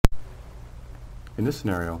In this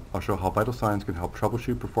scenario, I'll show how vital signs can help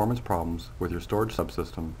troubleshoot performance problems with your storage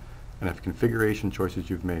subsystem and if configuration choices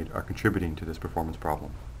you've made are contributing to this performance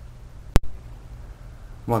problem.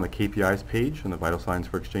 I'm on the KPIs page in the Vital Signs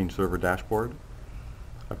for Exchange Server dashboard.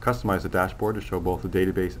 I've customized the dashboard to show both the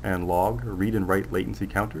database and log read and write latency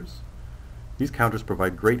counters. These counters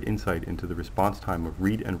provide great insight into the response time of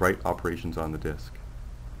read and write operations on the disk.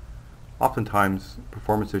 Oftentimes,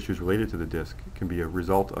 performance issues related to the disk can be a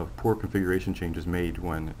result of poor configuration changes made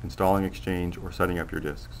when installing Exchange or setting up your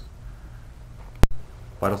disks.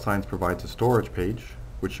 Vital Signs provides a storage page,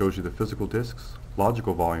 which shows you the physical disks,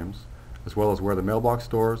 logical volumes, as well as where the mailbox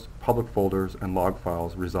stores, public folders, and log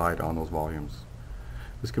files reside on those volumes.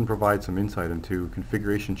 This can provide some insight into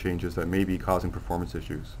configuration changes that may be causing performance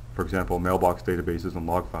issues. For example, mailbox databases and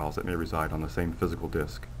log files that may reside on the same physical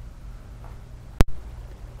disk.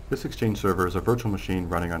 This Exchange server is a virtual machine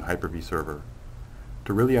running on Hyper-V server.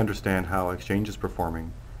 To really understand how Exchange is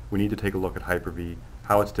performing, we need to take a look at Hyper-V,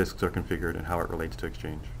 how its disks are configured, and how it relates to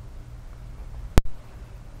Exchange.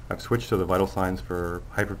 I've switched to the Vital Signs for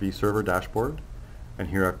Hyper-V server dashboard, and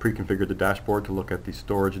here I've pre-configured the dashboard to look at the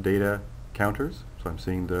storage data counters. So I'm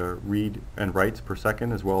seeing the read and writes per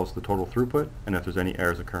second as well as the total throughput, and if there's any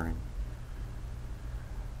errors occurring.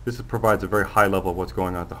 This provides a very high level of what's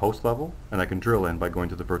going on at the host level, and I can drill in by going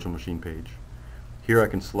to the virtual machine page. Here I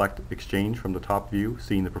can select Exchange from the top view,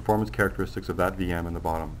 seeing the performance characteristics of that VM in the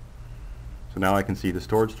bottom. So now I can see the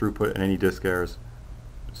storage throughput and any disk errors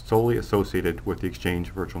solely associated with the Exchange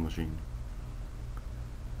virtual machine.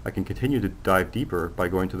 I can continue to dive deeper by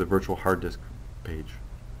going to the virtual hard disk page.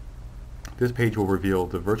 This page will reveal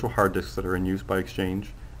the virtual hard disks that are in use by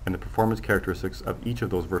Exchange and the performance characteristics of each of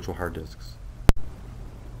those virtual hard disks.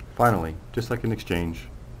 Finally, just like in Exchange,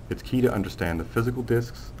 it's key to understand the physical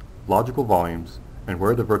disks, logical volumes, and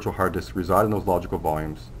where the virtual hard disks reside in those logical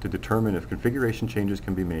volumes to determine if configuration changes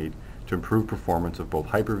can be made to improve performance of both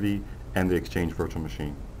Hyper-V and the Exchange virtual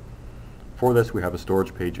machine. For this, we have a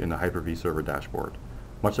storage page in the Hyper-V server dashboard.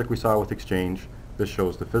 Much like we saw with Exchange, this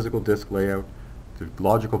shows the physical disk layout, the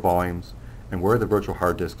logical volumes, and where the virtual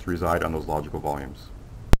hard disks reside on those logical volumes.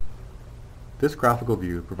 This graphical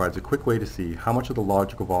view provides a quick way to see how much of the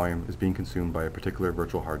logical volume is being consumed by a particular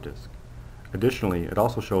virtual hard disk. Additionally, it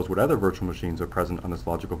also shows what other virtual machines are present on this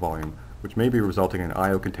logical volume, which may be resulting in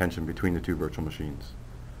I/O contention between the two virtual machines.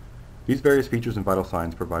 These various features in Vital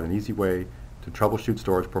Signs provide an easy way to troubleshoot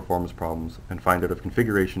storage performance problems and find out if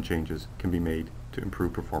configuration changes can be made to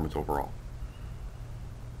improve performance overall.